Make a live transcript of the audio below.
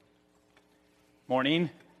Morning.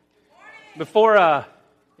 Before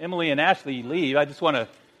Emily and Ashley leave, I just want to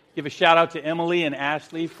give a shout out to Emily and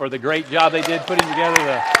Ashley for the great job they did putting together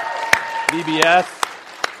the VBS.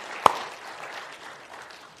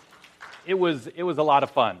 It was a lot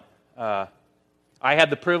of fun. I had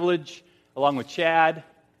the privilege, along with Chad,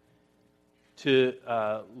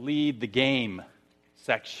 to lead the game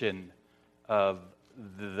section of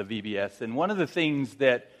the VBS. And one of the things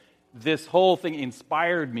that this whole thing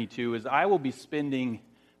inspired me to is I will be spending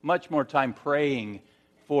much more time praying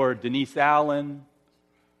for Denise Allen,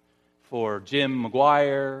 for Jim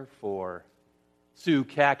McGuire, for Sue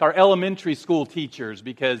Cack, our elementary school teachers,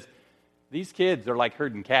 because these kids are like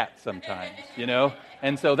herding cats sometimes, you know?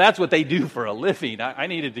 And so that's what they do for a living. I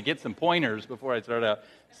needed to get some pointers before I started out.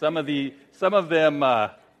 Some of them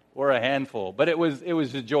were a handful, but it was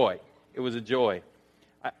a joy. It was a joy.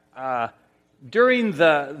 During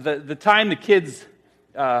the time the kids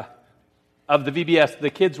of the VBS,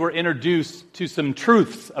 the kids were introduced to some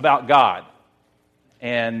truths about God.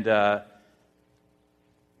 And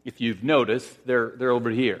if you've noticed, they're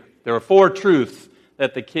over here. There are 4 truths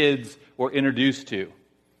that the kids were introduced to.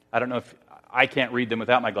 I don't know if I can't read them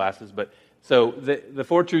without my glasses, but so the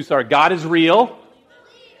 4 truths are: God is real.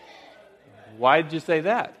 Why did you say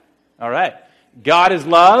that? All right. God is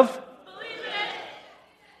love.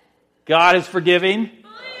 God is forgiving.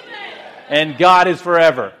 And God is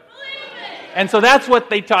forever. And so that's what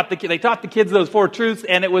they taught the kids. They taught the kids those 4 truths,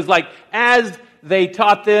 and it was like, as they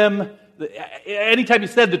taught them, anytime you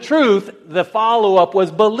said the truth, the follow-up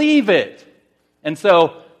was believe it. And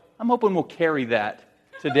so I'm hoping we'll carry that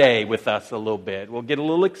today with us a little bit. We'll get a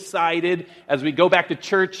little excited as we go back to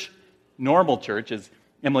church, normal church, as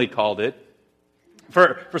Emily called it.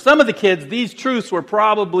 For some of the kids, these truths were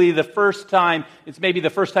probably the first time, it's maybe the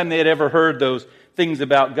first time they had ever heard those things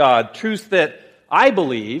about God. Truths that I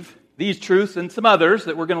believe, these truths and some others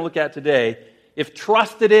that we're going to look at today, if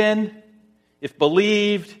trusted in, if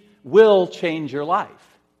believed, will change your life.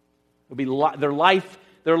 It'll be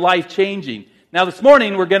their life changing. Now this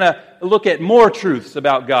morning we're going to look at more truths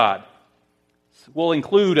about God. We'll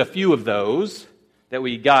include a few of those that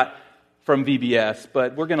we got from VBS,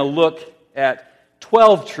 but we're going to look at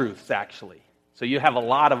 12 truths, actually. So you have a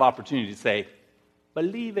lot of opportunity to say,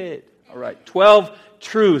 believe it. All right, 12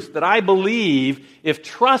 truths that I believe, if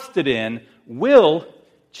trusted in, will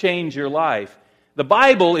change your life. The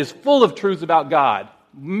Bible is full of truths about God,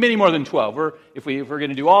 many more than 12. If we're going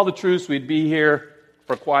to do all the truths, we'd be here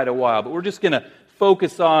for quite a while. But we're just going to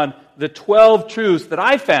focus on the 12 truths that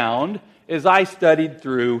I found as I studied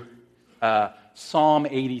through Psalm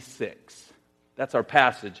 86. That's our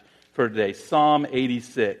passage for today, Psalm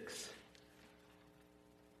 86.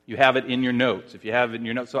 You have it in your notes. If you have it in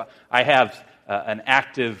your notes, so I have an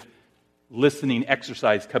active listening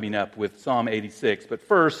exercise coming up with Psalm 86. But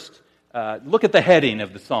first, look at the heading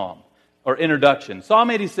of the psalm, or introduction. Psalm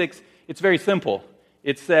 86, it's very simple.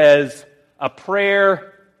 It says, a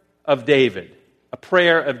prayer of David. A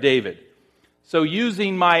prayer of David. So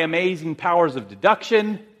using my amazing powers of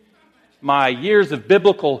deduction, my years of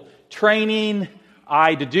biblical training,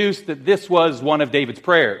 I deduced that this was one of David's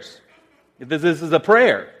prayers. This is a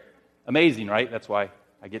prayer. Amazing, right? That's why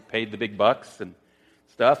I get paid the big bucks and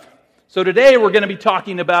stuff. So today we're going to be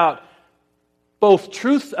talking about both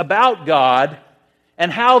truths about God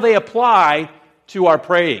and how they apply to our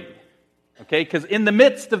praying. Okay? Because in the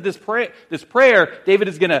midst of this prayer, David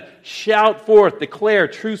is going to shout forth, declare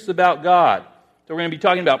truths about God. So we're going to be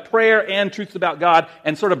talking about prayer and truths about God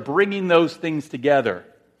and sort of bringing those things together.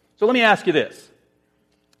 So let me ask you this.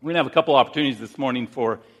 We're going to have a couple opportunities this morning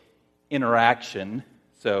for interaction,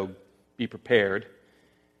 so be prepared.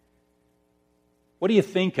 What do you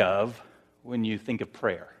think of when you think of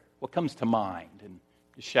prayer? What comes to mind? And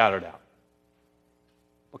just shout it out.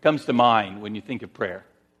 What comes to mind when you think of prayer?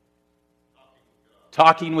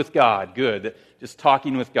 Talking with God. Good. Just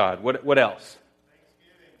talking with God. What else?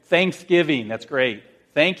 Thanksgiving. That's great.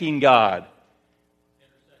 Thanking God.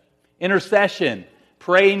 Intercession.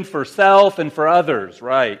 Praying for self and for others,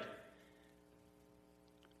 right?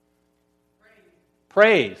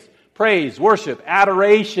 Praise, worship,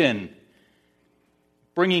 adoration,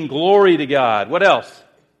 bringing glory to God. What else?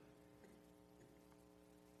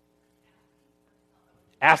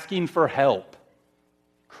 Asking for help,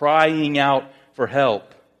 crying out for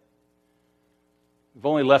help. We've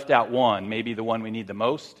only left out one, maybe the one we need the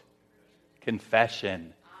most.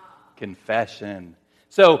 Confession.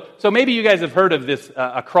 So maybe you guys have heard of this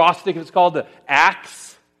acrostic. It's called the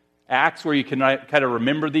ACTS. ACTS, where you can kind of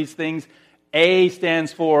remember these things. A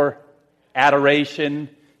stands for adoration.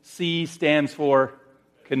 C stands for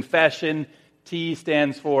confession. T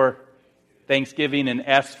stands for thanksgiving, and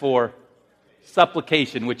S for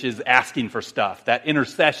supplication, which is asking for stuff. That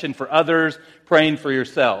intercession for others, praying for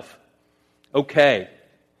yourself. Okay.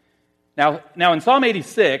 Now in Psalm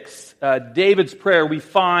 86, David's prayer, we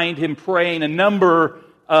find him praying a number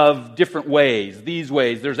of different ways. These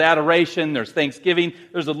ways. There's adoration, there's thanksgiving,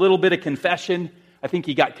 there's a little bit of confession. I think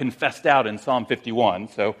he got confessed out in Psalm 51,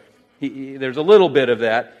 so there's a little bit of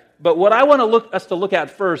that. But what I want us to look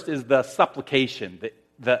at first is the supplication,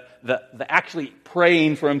 the actually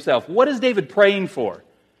praying for himself. What is David praying for?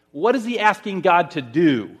 What is he asking God to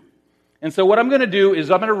do? And so what I'm going to do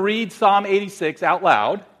is I'm going to read Psalm 86 out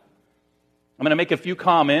loud. I'm going to make a few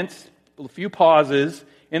comments, a few pauses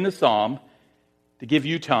in the psalm to give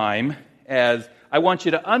you time, as I want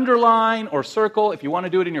you to underline or circle. If you want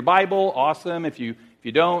to do it in your Bible, awesome. If you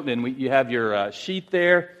don't, then you have your sheet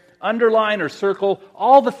there. Underline or circle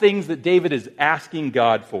all the things that David is asking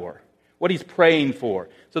God for, what he's praying for.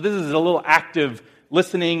 So this is a little active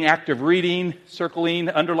listening, active reading, circling,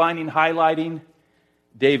 underlining, highlighting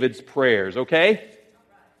David's prayers, okay?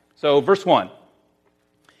 So verse 1.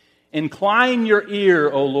 Incline your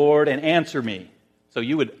ear, O Lord, and answer me. So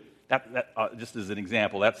you would, just as an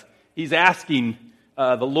example, he's asking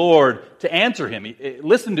the Lord to answer him.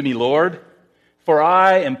 Listen to me, Lord, for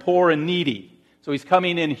I am poor and needy. So he's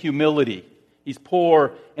coming in humility. He's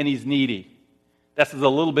poor and he's needy. This is a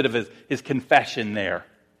little bit of his confession there.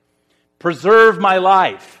 Preserve my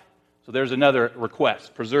life. So there's another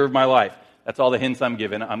request. Preserve my life. That's all the hints I'm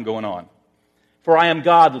given. I'm going on. For I am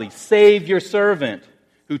godly. Save your servant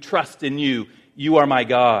who trusts in you. You are my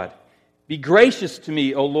God. Be gracious to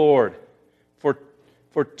me, O Lord, for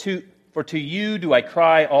to you do I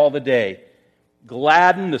cry all the day.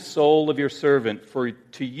 Gladden the soul of your servant, for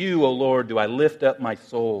to you, O Lord, do I lift up my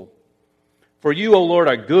soul. For you, O Lord,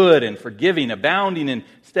 are good and forgiving, abounding in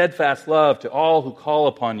steadfast love to all who call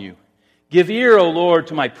upon you. Give ear, O Lord,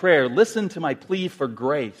 to my prayer. Listen to my plea for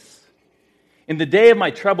grace. In the day of my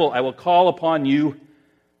trouble, I will call upon you,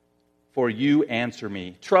 for you answer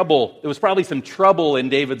me. Trouble. There was probably some trouble in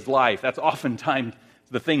David's life. That's oftentimes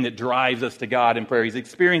the thing that drives us to God in prayer. He's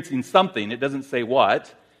experiencing something. It doesn't say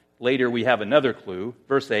what. Later we have another clue.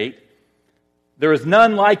 Verse 8. There is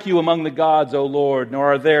none like you among the gods, O Lord,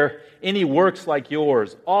 nor are there any works like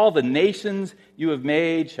yours. All the nations you have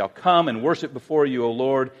made shall come and worship before you, O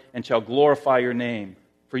Lord, and shall glorify your name.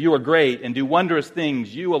 For you are great and do wondrous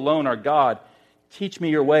things. You alone are God. Teach me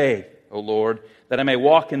your way, O Lord, that I may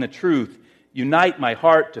walk in the truth. Unite my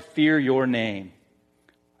heart to fear your name.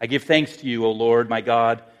 I give thanks to you, O Lord, my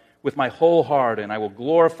God, with my whole heart, and I will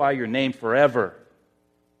glorify your name forever.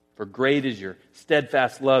 For great is your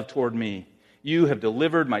steadfast love toward me. You have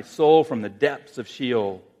delivered my soul from the depths of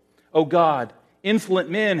Sheol. O God, insolent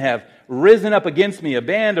men have risen up against me. A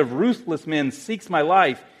band of ruthless men seeks my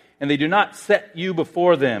life, and they do not set you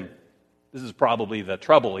before them. This is probably the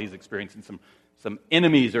trouble he's experiencing. Some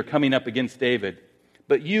enemies are coming up against David.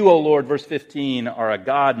 But you, O Lord, verse 15, are a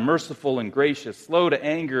God merciful and gracious, slow to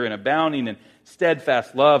anger and abounding in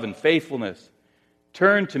steadfast love and faithfulness.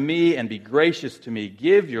 Turn to me and be gracious to me.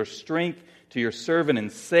 Give your strength to your servant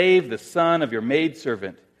and save the son of your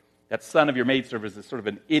maidservant. That son of your maidservant is sort of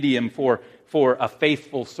an idiom for a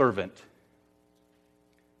faithful servant.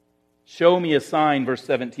 Show me a sign, verse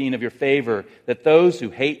 17, of your favor, that those who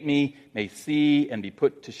hate me may see and be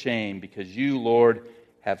put to shame, because you, Lord,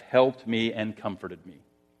 have helped me and comforted me.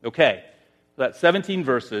 Okay, so that's 17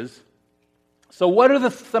 verses. So what are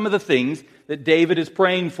some of the things that David is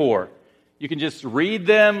praying for? You can just read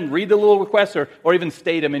them, read the little requests, or even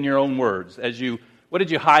state them in your own words. What did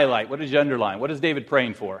you highlight? What did you underline? What is David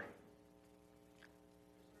praying for?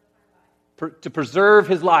 To preserve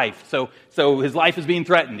his life. So his life is being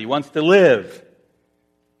threatened. He wants to live.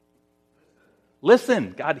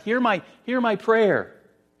 Listen, God, hear my prayer.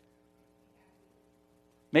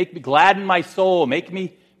 Make me gladden my soul. Make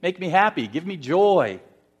me happy. Give me joy.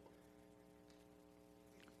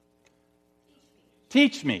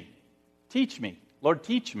 Teach me. Teach me. Lord,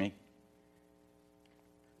 teach me.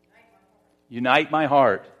 Unite my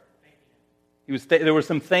heart. There was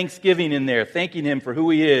some thanksgiving in there, thanking him for who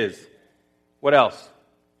he is. What else?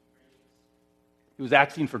 He was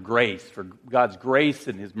asking for grace, for God's grace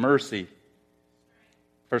and his mercy,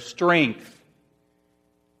 for strength,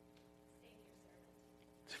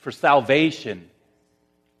 for salvation.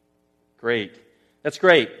 Great. That's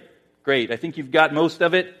great. Great. I think you've got most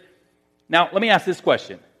of it. Now, let me ask this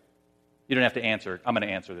question. You don't have to answer it. I'm going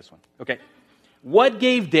to answer this one. Okay. What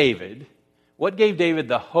gave David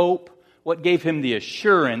the hope? What gave him the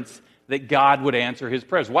assurance that God would answer his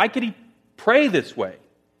prayers? Why could he pray this way?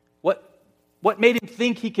 What made him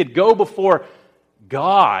think he could go before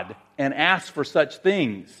God and ask for such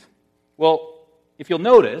things? Well, if you'll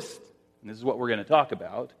notice, and this is what we're going to talk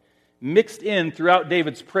about, mixed in throughout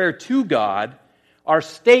David's prayer to God are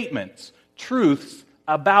statements, truths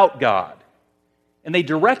about God. And they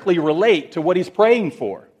directly relate to what he's praying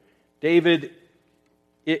for. David,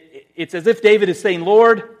 it's as if David is saying,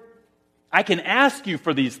 Lord, I can ask you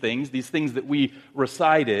for these things that we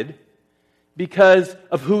recited, because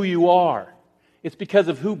of who you are. It's because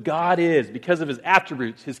of who God is, because of his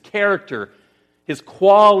attributes, his character, his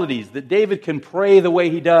qualities, that David can pray the way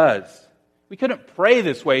he does. We couldn't pray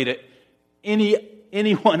this way to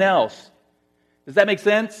anyone else. Does that make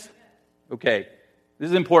sense? Okay. This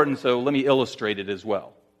is important, so let me illustrate it as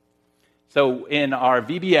well. So in our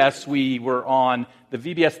VBS, we were on the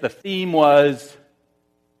VBS, the theme was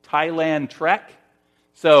Thailand Trek.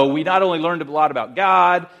 So we not only learned a lot about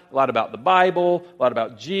God, a lot about the Bible, a lot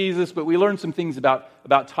about Jesus, but we learned some things about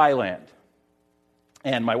Thailand.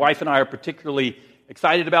 And my wife and I are particularly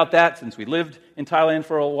excited about that since we lived in Thailand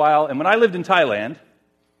for a while. And when I lived in Thailand,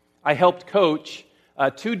 I helped coach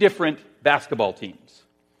 2 different basketball teams.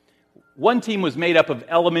 One team was made up of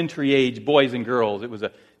elementary age boys and girls. It was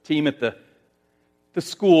a team at the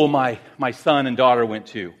school my son and daughter went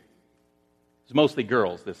to. It was mostly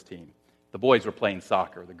girls, this team. The boys were playing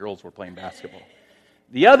soccer. The girls were playing basketball.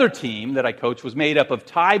 The other team that I coached was made up of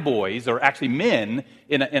Thai boys, or actually men,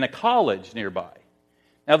 in a college nearby.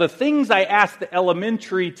 Now, the things I asked the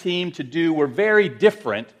elementary team to do were very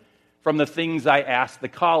different from the things I asked the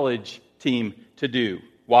college team to do.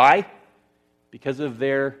 Why? Because of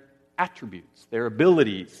their attributes, their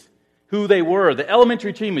abilities, who they were. The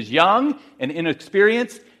elementary team was young and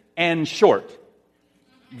inexperienced and short.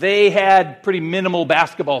 They had pretty minimal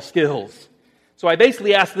basketball skills. So I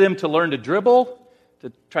basically asked them to learn to dribble,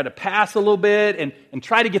 to try to pass a little bit, and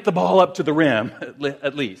try to get the ball up to the rim,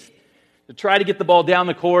 at least. To try to get the ball down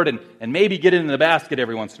the court and maybe get it in the basket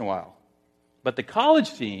every once in a while. But the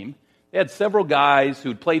college team, they had several guys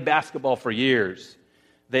who'd played basketball for years.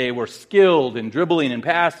 They were skilled in dribbling and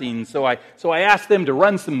passing, so I asked them to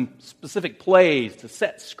run some specific plays, to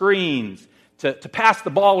set screens, to pass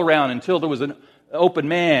the ball around until there was an open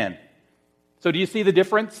man. So do you see the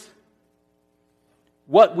difference?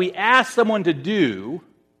 What we ask someone to do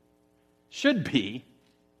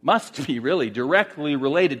must be really directly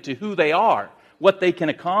related to who they are, what they can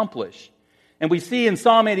accomplish. And we see in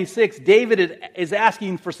Psalm 86, David is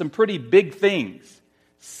asking for some pretty big things.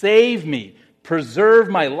 Save me, preserve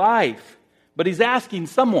my life. But he's asking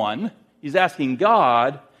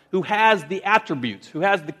God, who has the attributes, who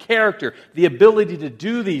has the character, the ability to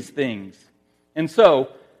do these things. And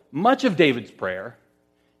so, much of David's prayer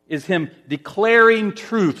is him declaring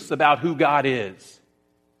truths about who God is.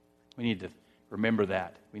 We need to remember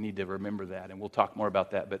that. And we'll talk more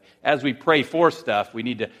about that. But as we pray for stuff, we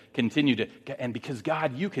need to continue to, and because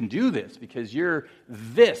God, you can do this, because you're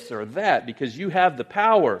this or that, because you have the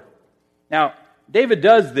power. Now, David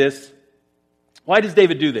does this. Why does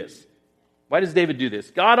David do this?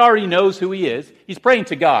 God already knows who he is. He's praying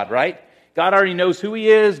to God, right? God already knows who he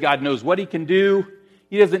is. God knows what he can do.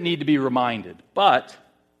 He doesn't need to be reminded. But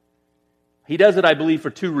he does it, I believe, for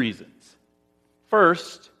 2 reasons.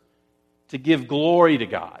 First, to give glory to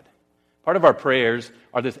God. Part of our prayers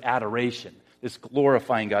are this adoration, this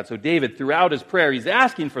glorifying God. So David, throughout his prayer, he's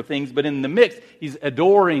asking for things, but in the mix, he's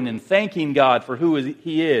adoring and thanking God for who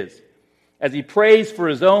he is. As he prays for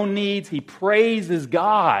his own needs, he praises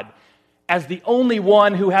God as the only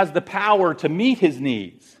one who has the power to meet his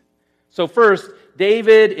needs. So first,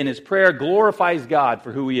 David in his prayer glorifies God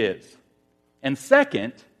for who he is. And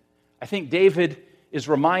second, I think David is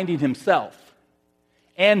reminding himself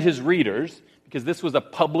and his readers, because this was a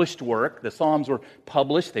published work. The Psalms were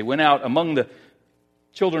published. They went out among the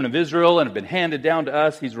children of Israel and have been handed down to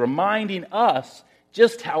us. He's reminding us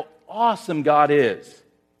just how awesome God is.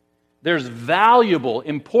 There's valuable,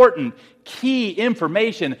 important, key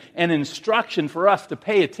information and instruction for us to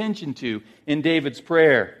pay attention to in David's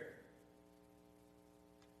prayer.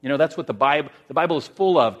 You know, that's what the Bible is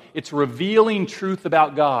full of. It's revealing truth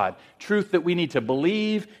about God, truth that we need to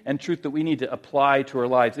believe and truth that we need to apply to our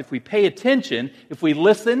lives. If we pay attention, if we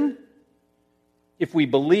listen, if we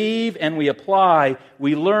believe and we apply,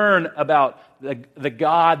 we learn about the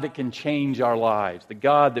God that can change our lives, the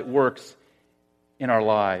God that works in our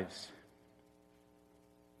lives.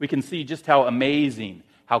 We can see just how amazing,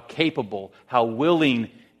 how capable, how willing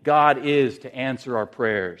God is to answer our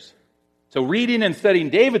prayers. So reading and studying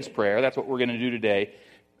David's prayer, that's what we're going to do today,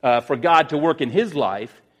 for God to work in his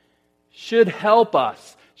life, should help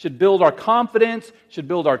us, should build our confidence, should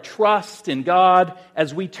build our trust in God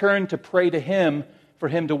as we turn to pray to him for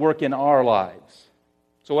him to work in our lives.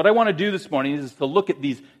 So what I want to do this morning is to look at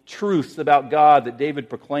these truths about God that David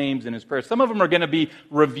proclaims in his prayer. Some of them are going to be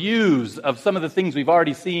reviews of some of the things we've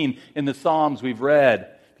already seen in the Psalms we've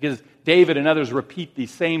read, because David and others repeat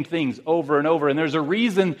these same things over and over, and there's a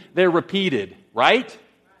reason they're repeated, right?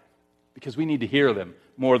 Because we need to hear them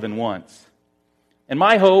more than once. And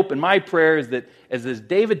my hope and my prayer is that as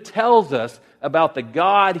David tells us about the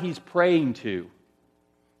God he's praying to,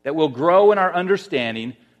 that we'll grow in our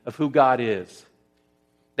understanding of who God is,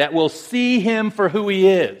 that we'll see Him for who He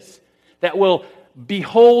is, that we'll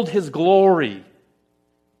behold His glory.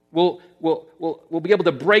 We'll be able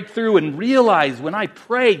to break through and realize when I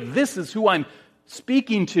pray, this is who I'm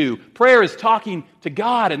speaking to. Prayer is talking to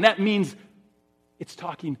God, and that means it's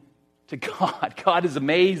talking to God. God is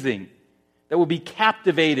amazing. That we'll be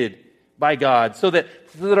captivated by God, so that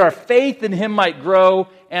our faith in Him might grow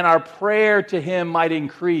and our prayer to Him might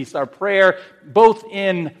increase. Our prayer, both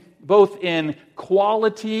in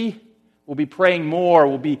quality, we'll be praying more,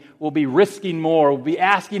 we'll be risking more, we'll be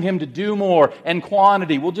asking Him to do more, and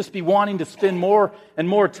quantity, we'll just be wanting to spend more and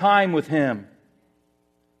more time with Him.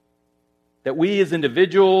 That we as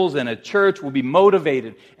individuals and a church will be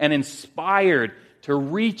motivated and inspired to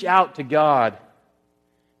reach out to God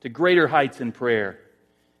to greater heights in prayer.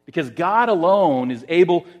 Because God alone is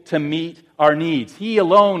able to meet our needs. He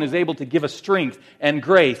alone is able to give us strength and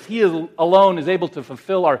grace. He alone is able to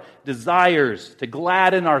fulfill our desires, to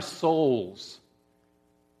gladden our souls.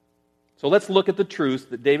 So let's look at the truths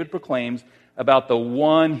that David proclaims about the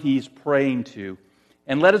one he's praying to.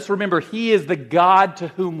 And let us remember, He is the God to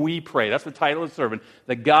whom we pray. That's the title of the sermon,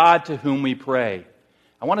 the God to whom we pray.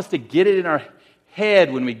 I want us to get it in our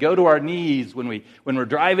head when we go to our knees, when we're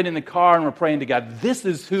driving in the car and we're praying to God. This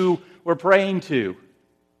is who we're praying to.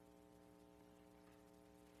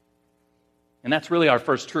 And that's really our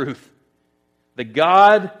first truth. The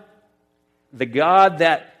God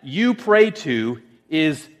that you pray to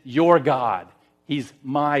is your God. He's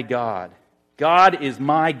my God. God is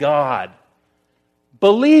my God.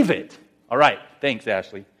 Believe it. All right. Thanks,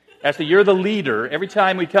 Ashley. Ashley, you're the leader. Every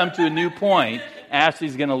time we come to a new point,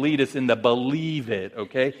 Ashley's going to lead us in the believe it,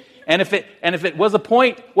 okay? And if it was a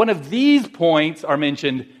point, one of these points are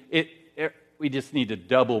mentioned, we just need to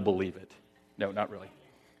double believe it. No, not really.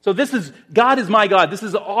 So God is my God. This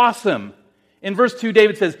is awesome. In verse 2,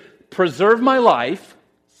 David says, preserve my life,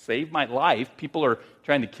 save my life. People are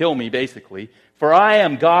trying to kill me, basically. For I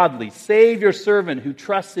am godly. Save your servant who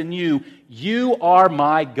trusts in you. You are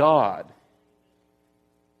my God.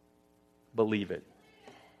 Believe it.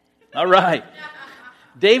 All right.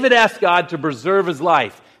 David asked God to preserve his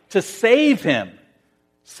life, to save him.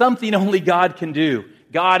 Something only God can do.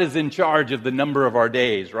 God is in charge of the number of our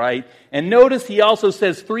days, right? And notice he also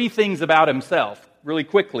says three things about himself, really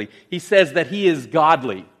quickly. He says that he is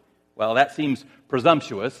godly. Well, that seems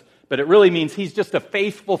presumptuous, but it really means he's just a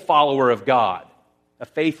faithful follower of God. A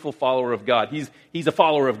faithful follower of God. He's a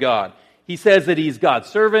follower of God. He says that he's God's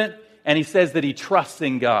servant, and he says that he trusts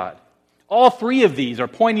in God. All three of these are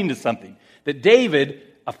pointing to something. That David,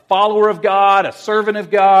 a follower of God, a servant of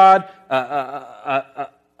God,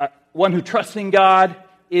 one who trusts in God,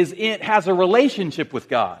 has a relationship with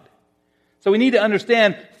God. So we need to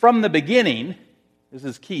understand from the beginning, this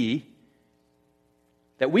is key,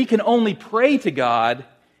 that we can only pray to God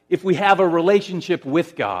if we have a relationship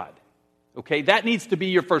with God. Okay, that needs to be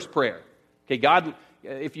your first prayer. Okay, God,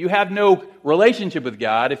 if you have no relationship with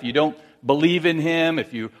God, if you don't believe in Him,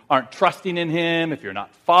 if you aren't trusting in Him, if you're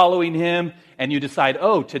not following Him, and you decide,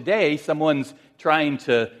 oh, today someone's trying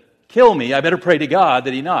to kill me, I better pray to God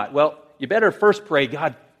that He not. Well, you better first pray,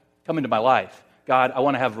 God, come into my life. God, I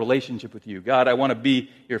want to have a relationship with you. God, I want to be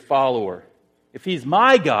your follower. If He's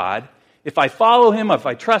my God, if I follow Him, if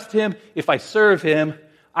I trust Him, if I serve Him,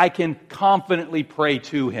 I can confidently pray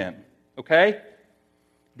to Him. Okay?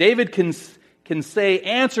 David can say,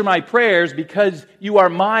 answer my prayers because you are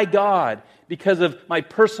my God. Because of my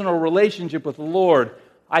personal relationship with the Lord,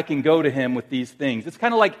 I can go to Him with these things. It's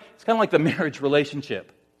kind of like the marriage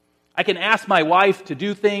relationship. I can ask my wife to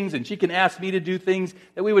do things, and she can ask me to do things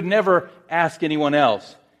that we would never ask anyone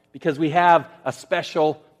else, because we have a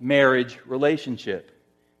special marriage relationship.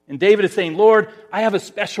 And David is saying, Lord, I have a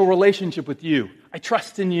special relationship with you. I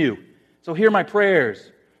trust in you. So hear my prayers.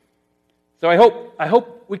 So I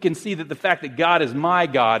hope we can see that the fact that God is my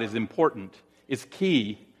God is important, is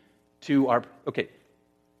key to our... Okay,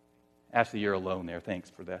 Ashley, you're alone there. Thanks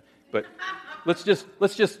for that. But let's just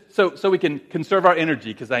so we can conserve our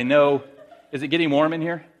energy, because I know... Is it getting warm in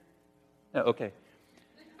here? No, okay.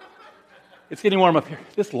 It's getting warm up here.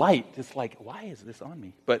 This light is like, why is this on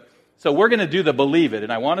me? But so we're going to do the believe it,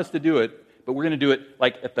 and I want us to do it, but we're going to do it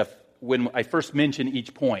like at the when I first mention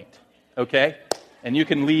each point, okay? And you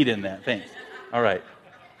can lead in that. Thanks. All right.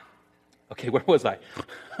 Okay, where was I?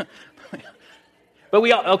 So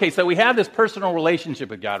we have this personal relationship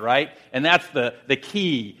with God, right? And that's the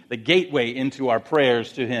key, the gateway into our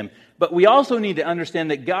prayers to Him. But we also need to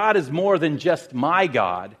understand that God is more than just my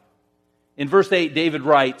God. In verse 8, David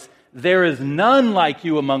writes, "There is none like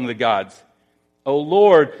you among the gods, O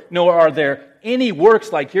Lord, nor are there any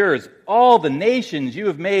works like yours. All the nations you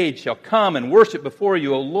have made shall come and worship before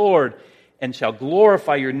you, O Lord, and shall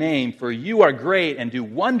glorify your name, for you are great and do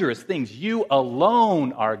wondrous things. You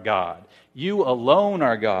alone are God. You alone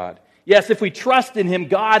are God." Yes, if we trust in Him,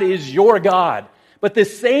 God is your God. But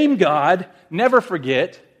this same God, never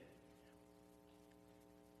forget,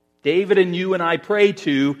 David and you and I pray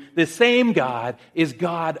to, this same God is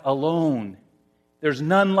God alone. There's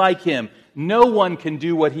none like Him. No one can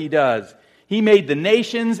do what He does. He made the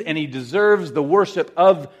nations and He deserves the worship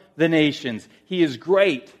of the nations. He is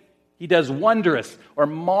great. He does wondrous or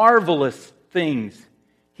marvelous things.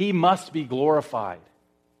 He must be glorified.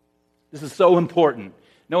 This is so important.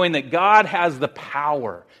 Knowing that God has the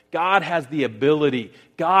power. God has the ability.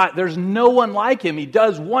 There's no one like Him. He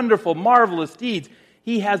does wonderful, marvelous deeds.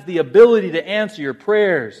 He has the ability to answer your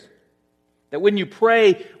prayers. That when you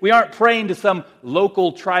pray, we aren't praying to some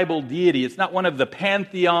local tribal deity. It's not one of the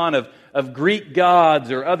pantheon of Greek gods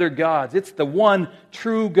or other gods. It's the one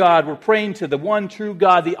true God. We're praying to the one true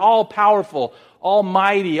God, the all-powerful,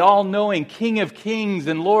 almighty, all-knowing King of kings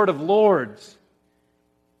and Lord of lords.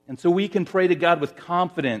 And so we can pray to God with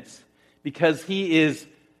confidence because He is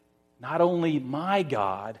not only my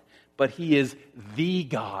God, but He is the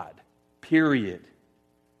God, period.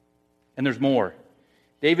 And there's more.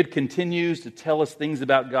 David continues to tell us things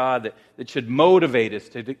about God that should motivate us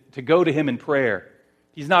to go to Him in prayer.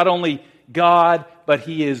 He's not only God, but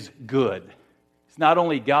He is good. He's not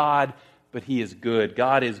only God, but He is good.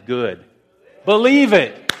 God is good. Believe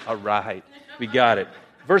it. All right, we got it.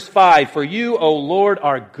 Verse 5, "For you, O Lord,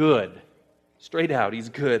 are good." Straight out, He's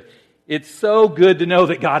good. It's so good to know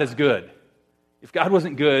that God is good. If God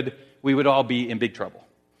wasn't good, we would all be in big trouble.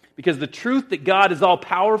 Because the truth that God is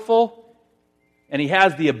all-powerful and He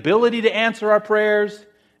has the ability to answer our prayers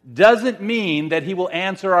doesn't mean that He will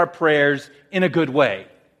answer our prayers in a good way.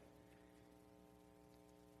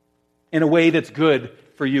 In a way that's good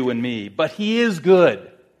for you and me. But He is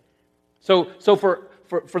good. So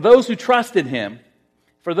for those who trust in Him,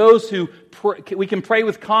 for those who we can pray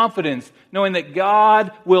with confidence, knowing that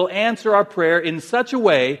God will answer our prayer in such a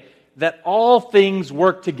way that all things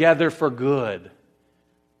work together for good.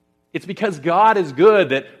 It's because God is good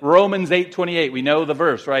that Romans 8:28, we know the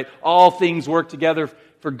verse, right? All things work together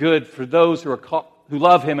for good for those who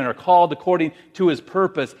love Him and are called according to His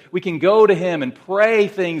purpose. We can go to Him and pray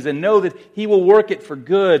things and know that He will work it for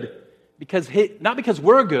good, not because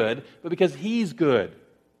we're good, but because He's good.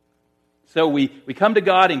 So we come to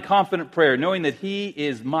God in confident prayer, knowing that He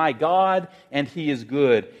is my God and He is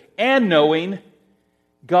good. And knowing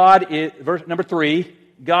God is, verse number 3,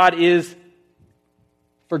 God is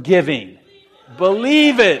forgiving.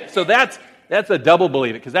 Believe it. So that's a double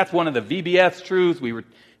believe it, because that's one of the VBS truths. We were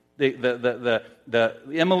the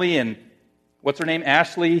Emily and what's her name,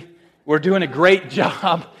 Ashley. We're doing a great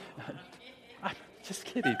job. I'm just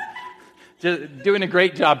kidding. Just doing a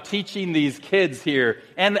great job teaching these kids here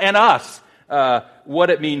and us what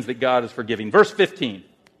it means that God is forgiving. Verse 15.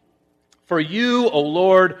 "For you, O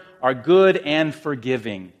Lord, are good and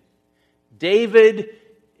forgiving." David.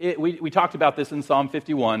 We talked about this in Psalm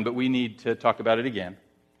 51, but we need to talk about it again.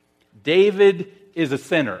 David is a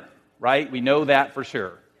sinner, right? We know that for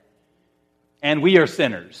sure. And we are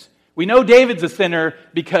sinners. We know David's a sinner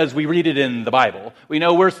because we read it in the Bible. We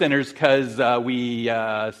know we're sinners because we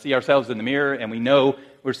see ourselves in the mirror and we know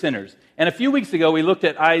we're sinners. And a few weeks ago, we looked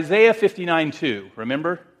at Isaiah 59:2.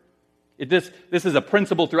 Remember? This is a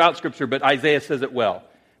principle throughout Scripture, but Isaiah says it well.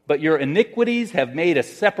 "But your iniquities have made a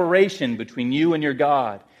separation between you and your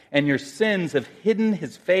God, and your sins have hidden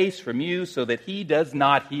His face from you so that He does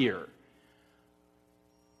not hear."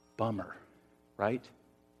 Bummer, right?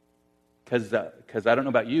 Because I don't know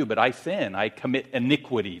about you, but I sin. I commit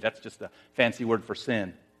iniquity. That's just a fancy word for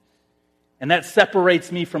sin. And that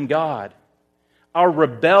separates me from God. Our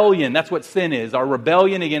rebellion, that's what sin is. Our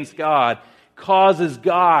rebellion against God causes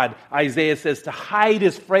God, Isaiah says, to hide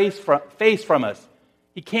His face from us.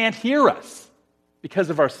 He can't hear us because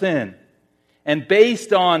of our sin. And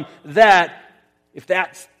based on that, if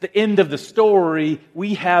that's the end of the story,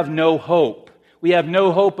 we have no hope. We have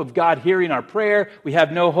no hope of God hearing our prayer. We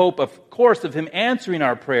have no hope, of course, of Him answering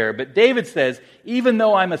our prayer. But David says, even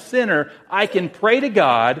though I'm a sinner, I can pray to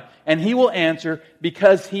God and He will answer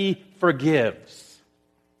because He forgives.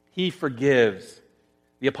 He forgives.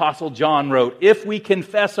 The Apostle John wrote, if we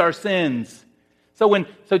confess our sins. So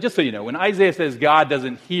just so you know, when Isaiah says God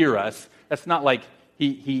doesn't hear us, that's not like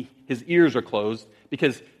his ears are closed,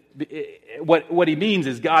 because what he means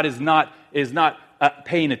is God is not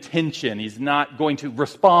paying attention. He's not going to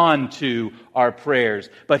respond to our prayers,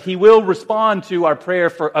 but He will respond to our prayer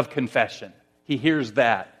of confession. He hears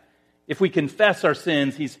that. If we confess our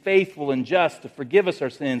sins, He's faithful and just to forgive us our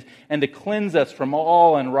sins and to cleanse us from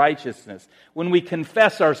all unrighteousness. When we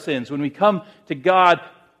confess our sins, when we come to God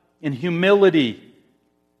in humility,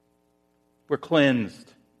 we're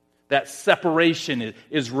cleansed. That separation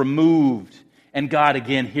is removed. And God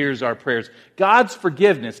again hears our prayers. God's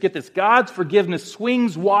forgiveness, get this, God's forgiveness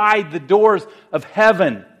swings wide the doors of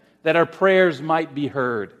heaven that our prayers might be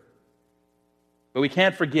heard. But we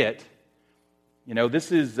can't forget,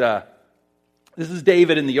 this is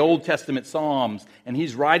David in the Old Testament Psalms, and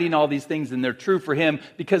he's writing all these things, and they're true for him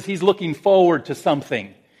because he's looking forward to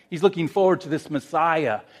something. He's looking forward to this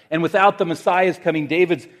Messiah. And without the Messiah's coming,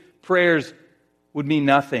 David's prayers would mean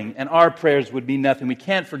nothing, and our prayers would mean nothing. We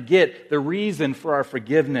can't forget the reason for our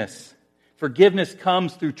forgiveness. Forgiveness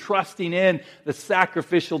comes through trusting in the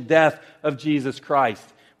sacrificial death of Jesus Christ.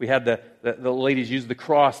 We had the ladies use the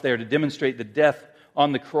cross there to demonstrate the death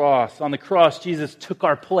on the cross. On the cross, Jesus took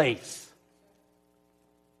our place.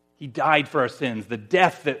 He died for our sins. The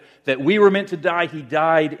death that we were meant to die, He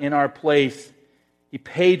died in our place. He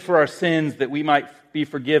paid for our sins that we might be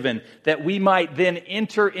forgiven, that we might then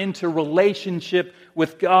enter into relationship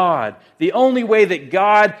with God. The only way that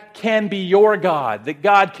God can be your God, that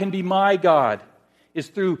God can be my God, is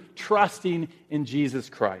through trusting in Jesus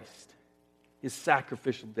Christ. His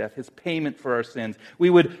sacrificial death, His payment for our sins. We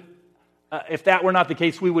would, if that were not the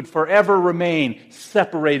case, we would forever remain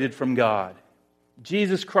separated from God.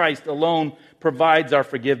 Jesus Christ alone provides our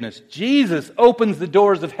forgiveness. Jesus opens the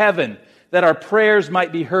doors of heaven that our prayers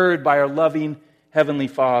might be heard by our loving Heavenly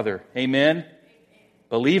Father. Amen? Amen.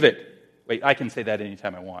 Believe it. Wait, I can say that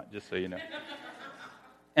anytime I want, just so you know.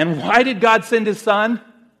 And why did God send His Son?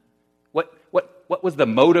 What was the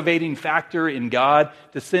motivating factor in God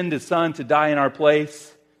to send His Son to die in our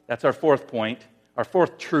place? That's our fourth point, our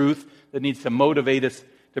fourth truth that needs to motivate us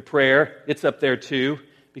to prayer. It's up there too,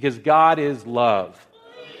 because God is love.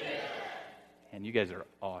 And you guys are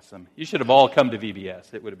awesome. You should have all come to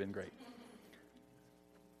VBS. It would have been great.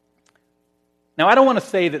 Now, I don't want to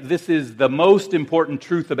say that this is the most important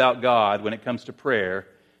truth about God when it comes to prayer,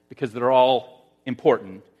 because they're all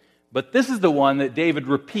important. But this is the one that David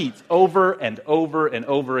repeats over and over and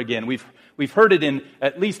over again. We've heard it in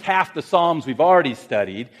at least half the Psalms we've already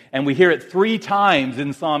studied, and we hear it 3 times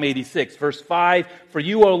in Psalm 86. Verse 5, "For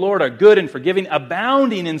you, O Lord, are good and forgiving,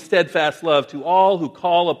 abounding in steadfast love to all who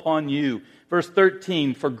call upon you." Verse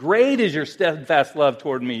 13, "For great is your steadfast love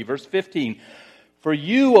toward me." Verse 15, "For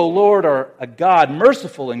you, O Lord, are a God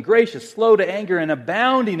merciful and gracious, slow to anger, and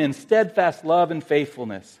abounding in steadfast love and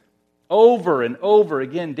faithfulness." Over and over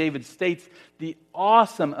again, David states the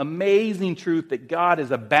awesome, amazing truth that God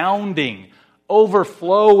is abounding,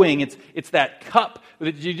 overflowing. It's that cup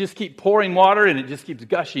that you just keep pouring water and it just keeps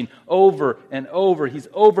gushing over and over. He's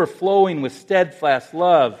overflowing with steadfast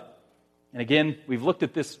love. And again, we've looked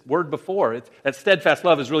at this word before. That steadfast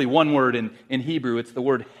love is really one word in Hebrew. It's the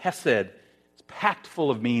word hesed. Packed full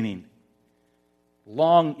of meaning.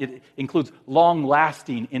 It includes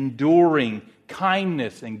long-lasting, enduring,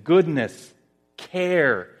 kindness and goodness,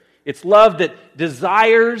 care. It's love that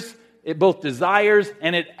it both desires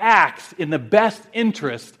and it acts in the best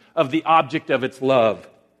interest of the object of its love.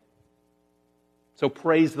 So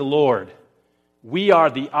praise the Lord. We are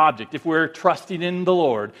the object. If we're trusting in the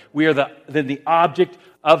Lord, we are the object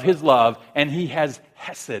of His love, and He has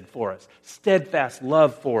hesed for us, steadfast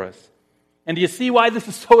love for us. And do you see why this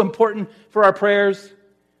is so important for our prayers?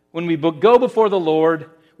 When we go before the Lord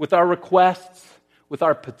with our requests, with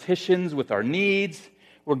our petitions, with our needs,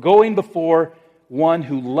 we're going before one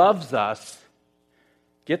who loves us,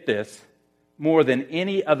 get this, more than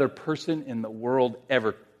any other person in the world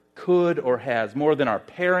ever could or has, more than our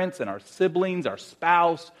parents and our siblings, our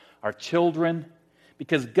spouse, our children.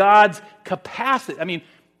 Because God's capacity,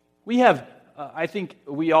 we have I think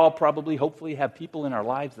we all probably, hopefully, have people in our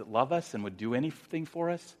lives that love us and would do anything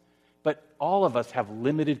for us. But all of us have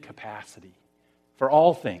limited capacity for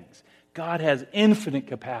all things. God has infinite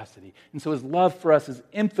capacity. And so His love for us is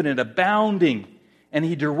infinite, abounding. And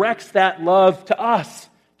He directs that love to us,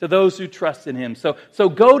 to those who trust in Him. So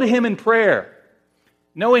go to Him in prayer.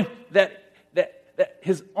 Knowing that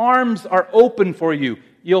His arms are open for you.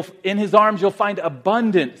 In His arms you'll find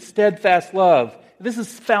abundant, steadfast love. This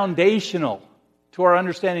is foundational to our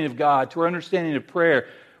understanding of God, to our understanding of prayer.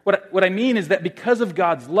 What I mean is that because of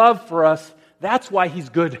God's love for us, that's why He's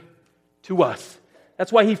good to us.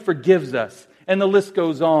 That's why He forgives us. And the list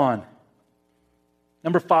goes on.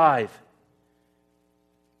 Number 5,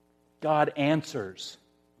 God answers.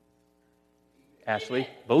 Ashley,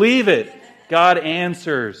 believe it. God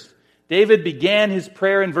answers. David began his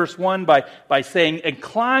prayer in verse 1 by saying,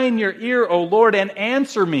 "Incline your ear, O Lord, and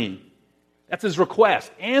answer me." That's his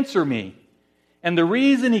request. Answer me. And the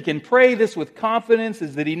reason he can pray this with confidence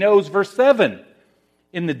is that he knows, verse 7,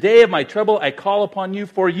 "In the day of my trouble I call upon you,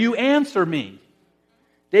 for you answer me."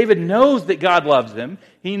 David knows that God loves him.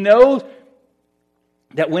 He knows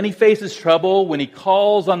that when he faces trouble, when he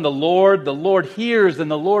calls on the Lord hears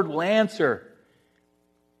and the Lord will answer.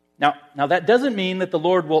 Now that doesn't mean that the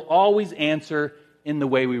Lord will always answer in the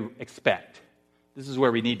way we expect. This is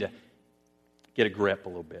where we need to get a grip a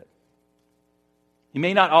little bit. He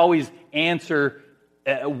may not always answer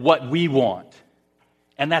what we want,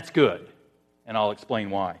 and that's good, and I'll explain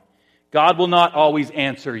why. God will not always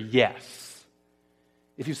answer yes.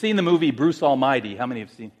 If you've seen the movie Bruce Almighty, how many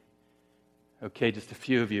have seen? Okay, just a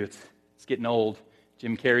few of you. It's getting old.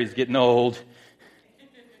 Jim Carrey's getting old.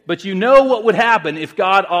 But you know what would happen if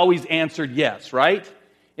God always answered yes, right?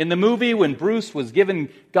 In the movie, when Bruce was given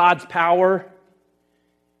God's power,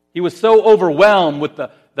 he was so overwhelmed with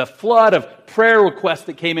the flood of prayer requests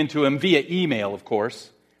that came into him via email, of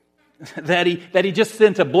course, that he just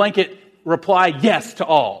sent a blanket reply, yes to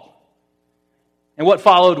all. And what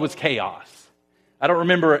followed was chaos. I don't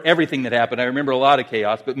remember everything that happened. I remember a lot of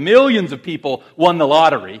chaos, but millions of people won the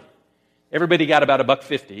lottery. Everybody got about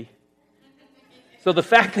 $1.50. So the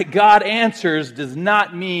fact that God answers does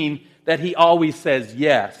not mean that He always says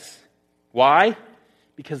yes. Why?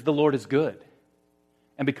 Because the Lord is good.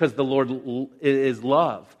 And because the Lord is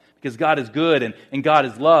love. Because God is good and God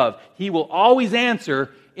is love. He will always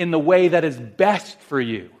answer in the way that is best for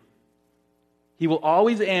you. He will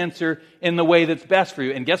always answer in the way that's best for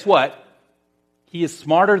you. And guess what? He is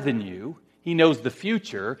smarter than you. He knows the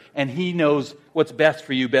future. And He knows what's best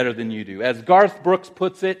for you better than you do. As Garth Brooks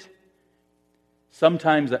puts it,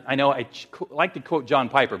 sometimes, I know I like to quote John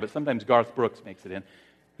Piper, but sometimes Garth Brooks makes it in.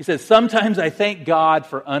 He says, "Sometimes I thank God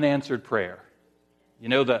for unanswered prayer." You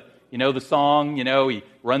know the song, he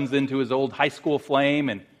runs into his old high school flame,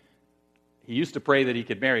 and he used to pray that he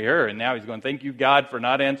could marry her, and now he's going, "Thank you, God, for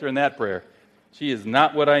not answering that prayer. She is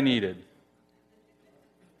not what I needed."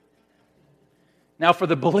 Now, for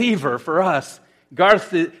the believer, for us,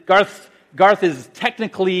 Garth is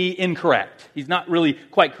technically incorrect. He's not really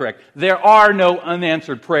quite correct. There are no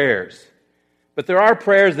unanswered prayers. But there are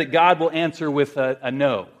prayers that God will answer with a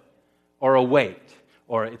no, or a wait,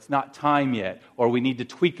 or it's not time yet, or we need to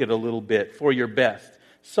tweak it a little bit for your best.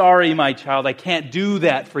 "Sorry, my child, I can't do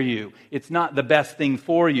that for you. It's not the best thing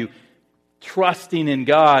for you." Trusting in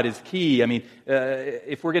God is key. I mean,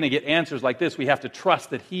 if we're going to get answers like this, we have to trust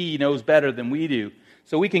that He knows better than we do.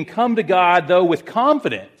 So we can come to God, though, with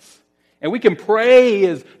confidence. And we can pray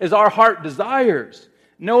as our heart desires,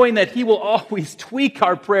 knowing that He will always tweak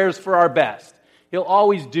our prayers for our best. He'll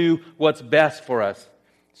always do what's best for us.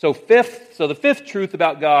 So the fifth truth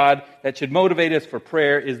about God that should motivate us for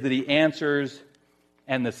prayer is that He answers.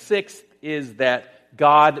 And the sixth is that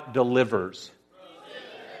God delivers.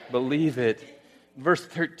 Believe it. Verse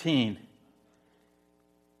 13.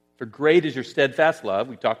 "For great is your steadfast love,"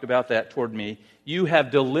 we talked about that, "toward me. You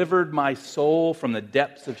have delivered my soul from the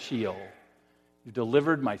depths of Sheol." You've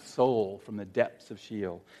delivered my soul from the depths of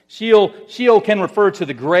Sheol. Sheol can refer to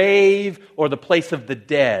the grave or the place of the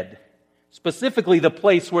dead. Specifically the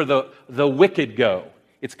place where the wicked go.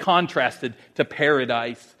 It's contrasted to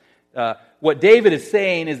paradise. What David is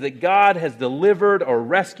saying is that God has delivered or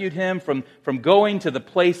rescued him from going to the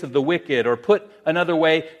place of the wicked. Or put another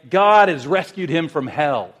way, God has rescued him from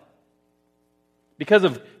hell. Because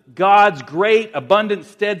of God's great, abundant,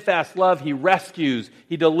 steadfast love, He rescues,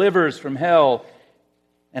 He delivers from hell.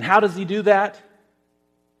 And how does He do that?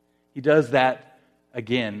 He does that,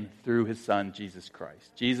 again, through His Son, Jesus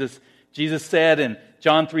Christ. Jesus said in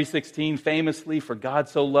John 3:16, famously, "For God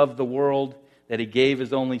so loved the world that He gave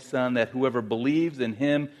His only Son, that whoever believes in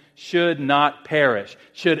Him should not perish,"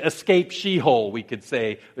 should escape Sheol, we could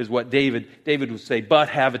say, is what David would say, "but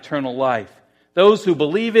have eternal life." Those who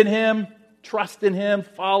believe in Him, trust in Him,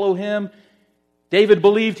 follow Him. David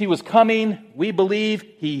believed He was coming. We believe,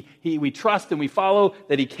 we trust and we follow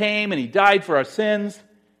that He came and He died for our sins.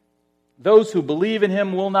 Those who believe in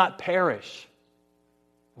Him will not perish.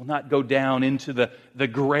 will not go down into the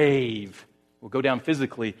grave. We'll go down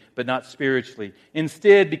physically, but not spiritually.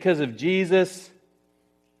 Instead, because of Jesus,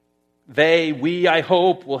 we, I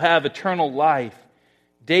hope, will have eternal life.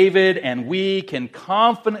 David and we can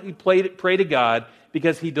confidently pray to God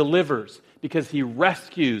because He delivers, because He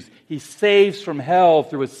rescues, He saves from hell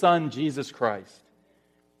through His Son, Jesus Christ.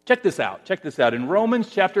 Check this out. In Romans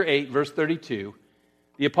chapter 8, verse 32,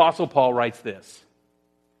 the Apostle Paul writes this.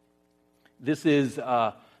 This is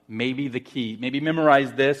maybe the key. Maybe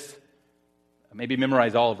memorize this. Maybe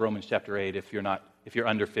memorize all of Romans chapter 8 if you're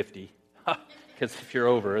under 50. Because if you're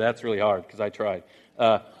over, that's really hard, because I tried.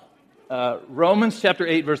 Romans chapter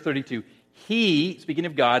 8, verse 32. He, speaking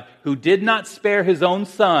of God, who did not spare His own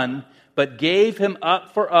Son, but gave Him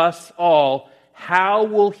up for us all, how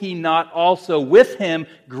will He not also with Him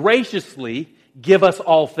graciously give us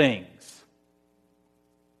all things?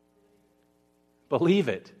 Believe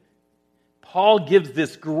it. Paul gives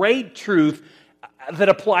this great truth that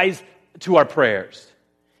applies to our prayers.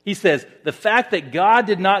 He says, the fact that God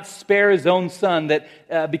did not spare His own Son,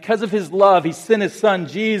 that because of His love, He sent His Son,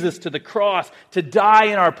 Jesus, to the cross to die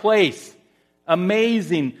in our place.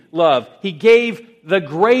 Amazing love. He gave the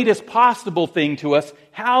greatest possible thing to us.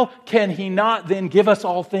 How can He not then give us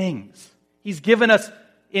all things? He's given us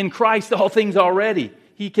in Christ all things already.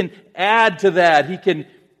 He can add to that. He can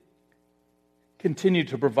continue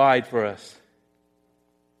to provide for us.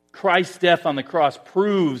 Christ's death on the cross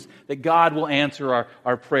proves that God will answer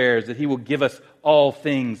our prayers, that He will give us all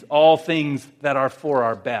things that are for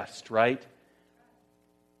our best, right?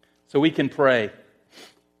 So we can pray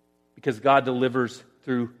because God delivers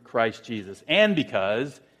through Christ Jesus. And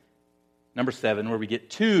because, number 7, where we get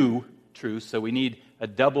 2 truths, so we need a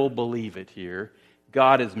double believe it here,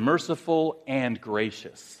 God is merciful and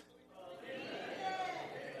gracious.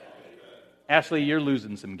 Ashley, you're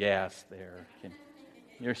losing some gas there.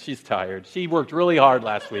 She's tired. She worked really hard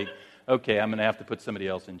last week. Okay, I'm going to have to put somebody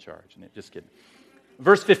else in charge. Just kidding.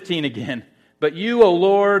 Verse 15 again. But you, O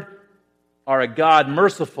Lord, are a God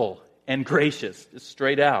merciful and gracious. Just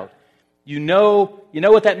straight out. You know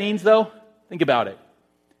what that means, though? Think about it.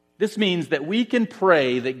 This means that we can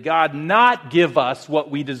pray that God not give us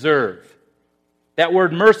what we deserve. That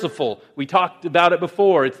word merciful, we talked about it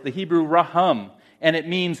before. It's the Hebrew raham, and it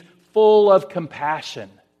means full of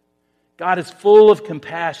compassion. God is full of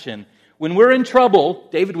compassion. When we're in trouble,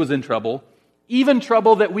 David was in trouble, even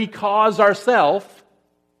trouble that we cause ourselves,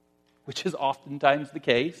 which is oftentimes the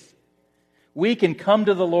case, we can come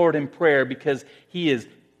to the Lord in prayer because He is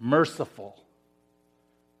merciful.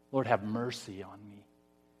 Lord, have mercy on me.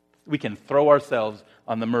 We can throw ourselves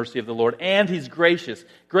on the mercy of the Lord. And He's gracious.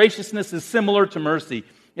 Graciousness is similar to mercy.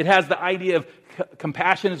 It has the idea of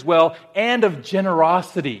compassion as well and of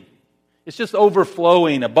generosity. It's just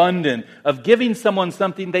overflowing, abundant, of giving someone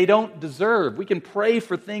something they don't deserve. We can pray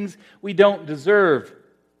for things we don't deserve.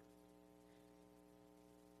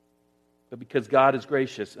 But because God is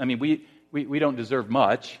gracious, we don't deserve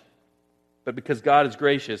much, but because God is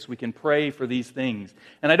gracious, we can pray for these things.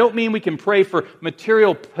 And I don't mean we can pray for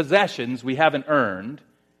material possessions we haven't earned.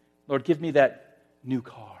 Lord, give me that new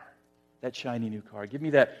car, that shiny new car. Give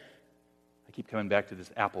me that. I keep coming back to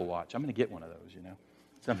this Apple Watch. I'm going to get one of those,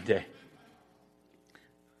 someday.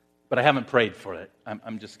 But I haven't prayed for it.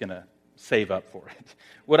 I'm just going to save up for it.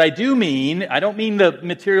 What I don't mean the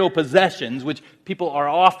material possessions, which people are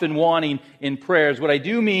often wanting in prayers. What I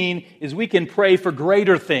do mean is we can pray for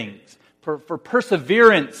greater things, for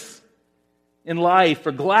perseverance in life,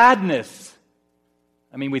 for gladness.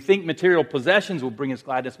 We think material possessions will bring us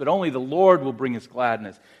gladness, but only the Lord will bring us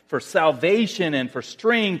gladness. For salvation and for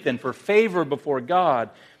strength and for favor before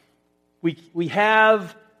God. We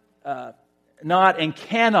have not and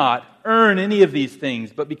cannot earn any of these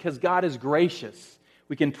things, but because God is gracious,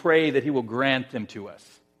 we can pray that He will grant them to us.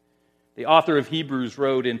 The author of Hebrews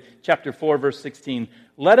wrote in chapter 4, verse 16,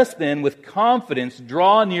 "Let us then with confidence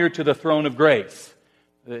draw near to the throne of grace."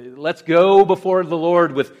 Let's go before the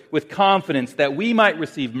Lord with confidence that we might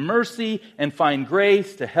receive mercy and find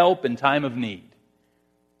grace to help in time of need.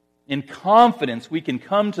 In confidence, we can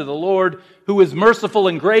come to the Lord who is merciful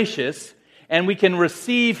and gracious, and we can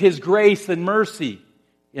receive His grace and mercy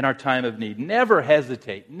in our time of need. Never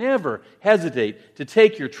hesitate to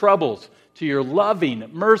take your troubles to your loving,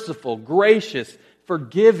 merciful, gracious,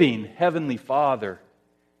 forgiving Heavenly Father.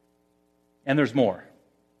 And there's more.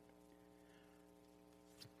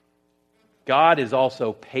 God is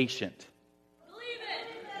also patient.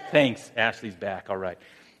 Thanks, Ashley's back, all right.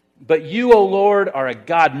 But you, O Lord, are a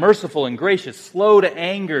God merciful and gracious, slow to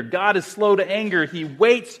anger. God is slow to anger. He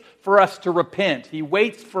waits for us to repent. He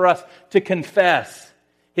waits for us to confess.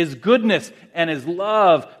 His goodness and His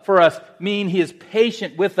love for us mean He is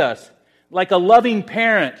patient with us. Like a loving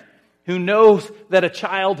parent who knows that a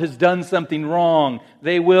child has done something wrong,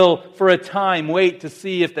 they will, for a time, wait to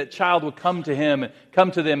see if that child will come to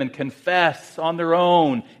them and confess on their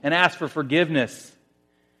own and ask for forgiveness.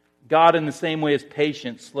 God, in the same way, is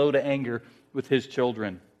patient, slow to anger with His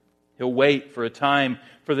children. He'll wait for a time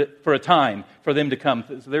for them to come.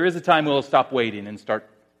 So there is a time we'll stop waiting and start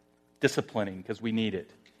disciplining because we need it.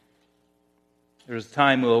 There's a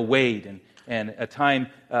time we'll wait and a time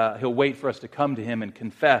He'll wait for us to come to Him and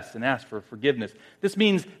confess and ask for forgiveness. This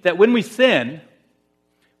means that when we sin,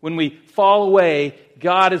 when we fall away,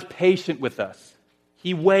 God is patient with us.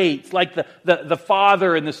 He waits, like the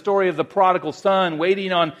father in the story of the prodigal son,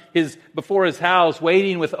 waiting before his house,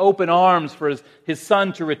 waiting with open arms for his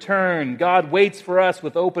son to return. God waits for us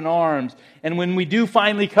with open arms. And when we do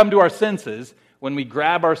finally come to our senses, when we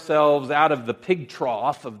grab ourselves out of the pig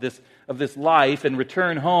trough of this life and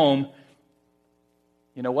return home,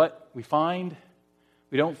 you know what we find?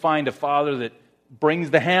 We don't find a father that brings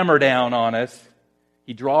the hammer down on us.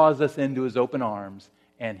 He draws us into His open arms,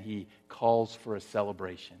 and He calls for a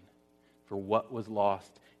celebration. For what was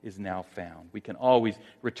lost is now found. We can always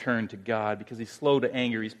return to God because He's slow to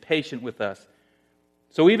anger. He's patient with us.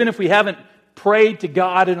 So even if we haven't prayed to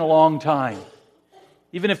God in a long time,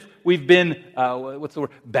 even if we've been,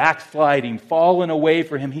 backsliding, fallen away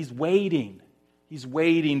from Him, He's waiting. He's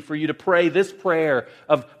waiting for you to pray this prayer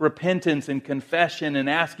of repentance and confession and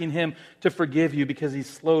asking Him to forgive you because He's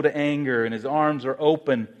slow to anger and His arms are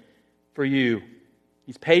open for you.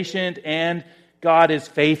 He's patient and God is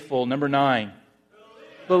faithful. Number 9.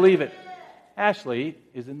 Believe it. Ashley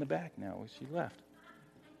is in the back now. She left.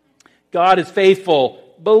 God is faithful.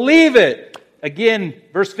 Believe it. Again,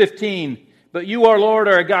 verse 15. But you, our Lord,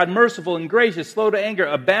 are a God merciful and gracious, slow to anger,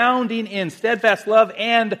 abounding in steadfast love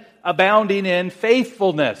and abounding in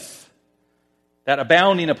faithfulness. That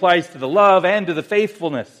abounding applies to the love and to the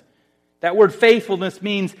faithfulness. That word faithfulness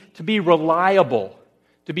means to be reliable,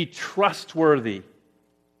 to be trustworthy.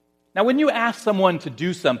 Now, when you ask someone to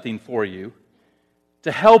do something for you,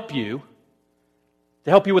 to help you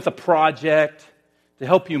with a project, to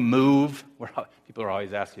help you move, people are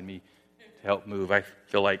always asking me to help move. I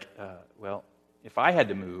feel like, if I had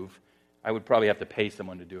to move, I would probably have to pay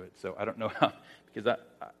someone to do it. So I don't know how, because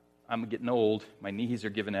I'm getting old, my knees are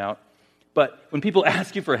giving out. But when people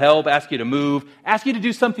ask you for help, ask you to move, ask you to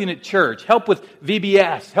do something at church, help with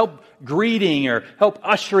VBS, help greeting, or help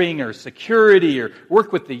ushering, or security, or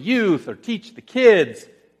work with the youth, or teach the kids,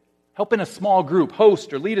 help in a small group,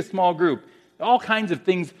 host or lead a small group, all kinds of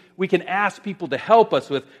things we can ask people to help us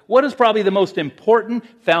with. What is probably the most important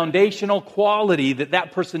foundational quality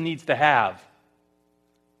that person needs to have?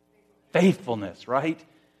 Faithfulness, right?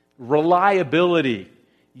 Reliability.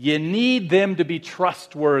 You need them to be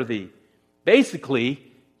trustworthy.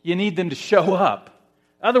 Basically, you need them to show up.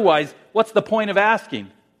 Otherwise, what's the point of asking?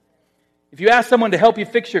 If you ask someone to help you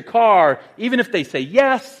fix your car, even if they say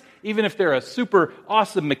yes, even if they're a super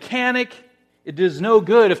awesome mechanic, it does no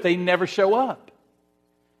good if they never show up.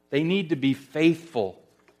 They need to be faithful.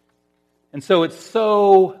 And so it's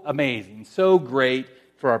so amazing, so great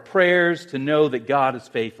for our prayers to know that God is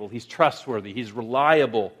faithful. He's trustworthy. He's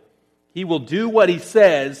reliable. He will do what He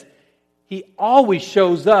says. He always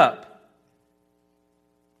shows up.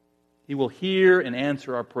 He will hear and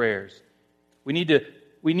answer our prayers. We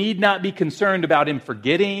need not be concerned about Him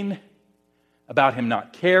forgetting, about Him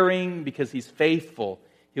not caring, because He's faithful.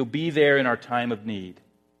 He'll be there in our time of need.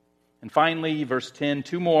 And finally, verse 10,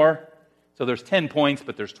 2 more. So there's 10 points,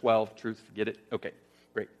 but there's 12. Truth, get it? Okay,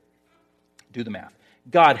 great. Do the math.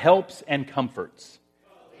 God helps and comforts.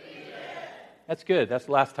 That's good. That's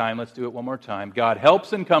the last time. Let's do it one more time. God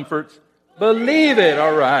helps and comforts. Believe it.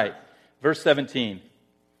 All right. Verse 17.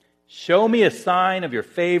 Show me a sign of your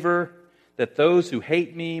favor, that those who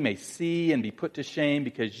hate me may see and be put to shame,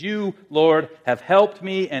 because you, Lord, have helped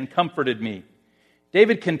me and comforted me.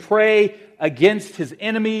 David can pray against his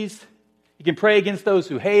enemies. He can pray against those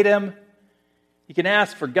who hate him. He can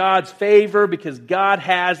ask for God's favor because God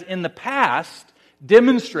has, in the past,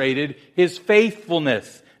 demonstrated His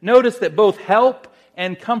faithfulness. Notice that both help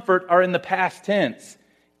and comfort are in the past tense.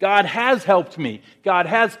 God has helped me. God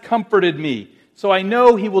has comforted me. So I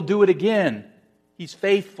know He will do it again. He's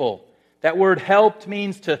faithful. That word helped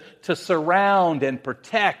means to surround and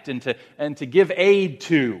protect and to give aid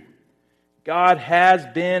to. God has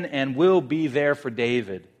been and will be there for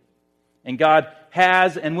David. And God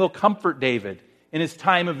has and will comfort David in his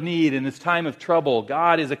time of need, in his time of trouble.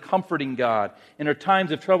 God is a comforting God. In our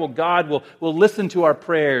times of trouble, God will listen to our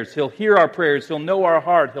prayers. He'll hear our prayers. He'll know our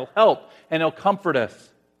heart. He'll help and He'll comfort us.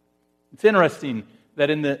 It's interesting that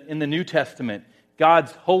in the New Testament,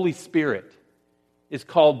 God's Holy Spirit is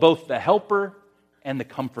called both the helper and the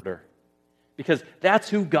comforter. Because that's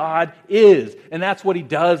who God is, and that's what He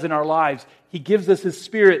does in our lives. He gives us His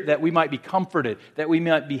Spirit that we might be comforted, that we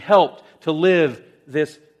might be helped to live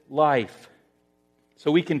this life.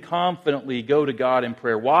 So we can confidently go to God in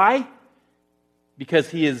prayer. Why? Because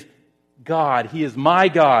He is God. He is my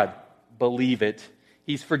God. Believe it.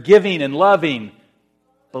 He's forgiving and loving.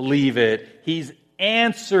 Believe it. He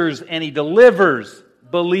answers and He delivers.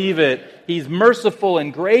 Believe it. He's merciful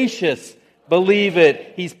and gracious. Believe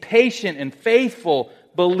it. He's patient and faithful.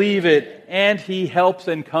 Believe it. And He helps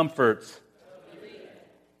and comforts.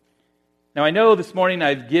 Now, I know this morning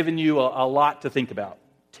I've given you a lot to think about.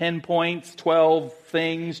 10 points, 12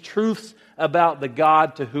 things, truths about the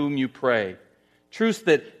God to whom you pray. Truths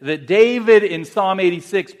that David in Psalm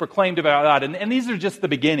 86 proclaimed about God. And these are just the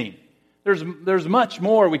beginning. There's much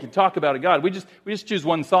more we could talk about God. We just choose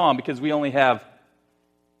one psalm because we only have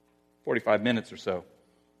 45 minutes or so.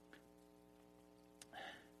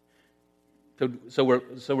 So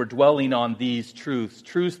we're dwelling on these truths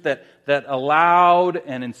that allowed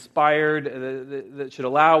and inspired, that should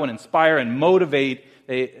allow and inspire and motivate.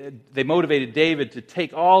 They motivated David to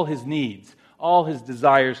take all his needs, all his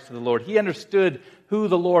desires to the Lord. He understood who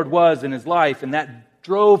the Lord was in his life, and that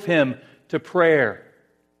drove him to prayer.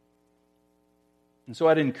 And so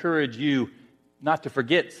I'd encourage you not to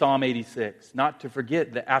forget Psalm 86, not to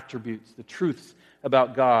forget the attributes, the truths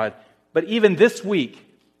about God. But even this week,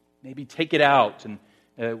 maybe take it out and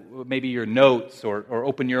maybe your notes or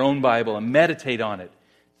open your own Bible and meditate on it.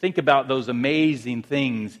 Think about those amazing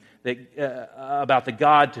things that about the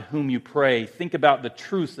God to whom you pray. Think about the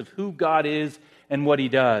truths of who God is and what He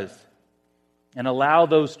does. And allow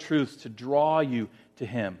those truths to draw you to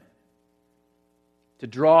Him. To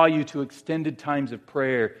draw you to extended times of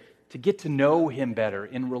prayer. To get to know Him better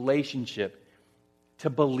in relationship.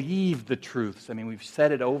 To believe the truths. I mean, we've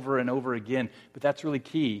said it over and over again, but that's really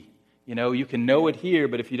key. You know, you can know it here,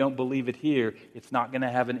 but if you don't believe it here, it's not going to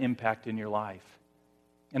have an impact in your life.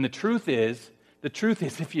 And the truth is,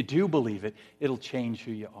 if you do believe it, it'll change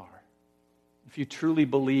who you are. If you truly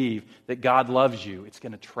believe that God loves you, it's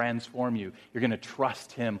going to transform you. You're going to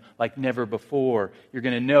trust Him like never before. You're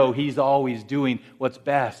going to know He's always doing what's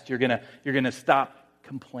best. You're going to stop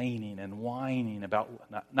complaining and whining about,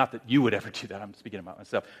 not that you would ever do that, I'm speaking about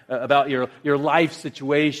myself, about your life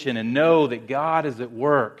situation, and know that God is at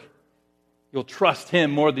work. You'll trust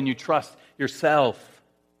Him more than you trust yourself.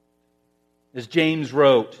 As James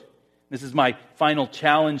wrote, this is my final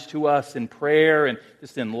challenge to us in prayer and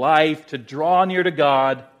just in life, to draw near to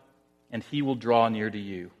God, and He will draw near to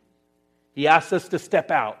you. He asks us to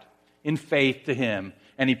step out in faith to Him,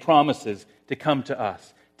 and He promises to come to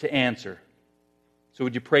us to answer. So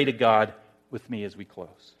would you pray to God with me as we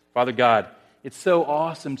close? Father God, it's so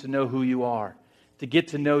awesome to know who You are, to get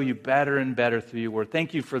to know You better and better through Your Word.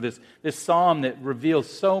 Thank You for this psalm that reveals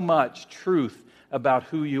so much truth about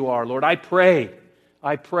who You are. Lord, I pray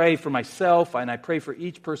for myself, and I pray for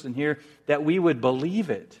each person here that we would believe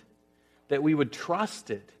it, that we would trust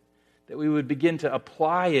it, that we would begin to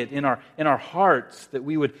apply it in our hearts, that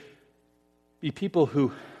we would be people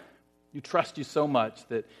who You trust You so much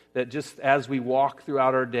that just as we walk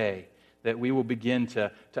throughout our day, that we will begin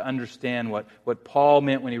to understand what Paul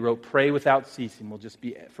meant when he wrote, pray without ceasing. We'll just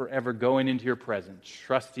be forever going into Your presence,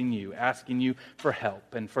 trusting You, asking You for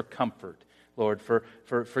help and for comfort, Lord,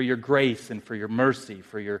 for Your grace and for Your mercy,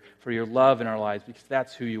 for your love in our lives, because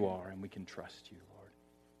that's who You are, and we can trust You, Lord.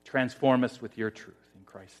 Transform us with Your truth. In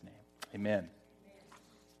Christ's name, amen.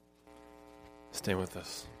 Stay with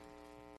us.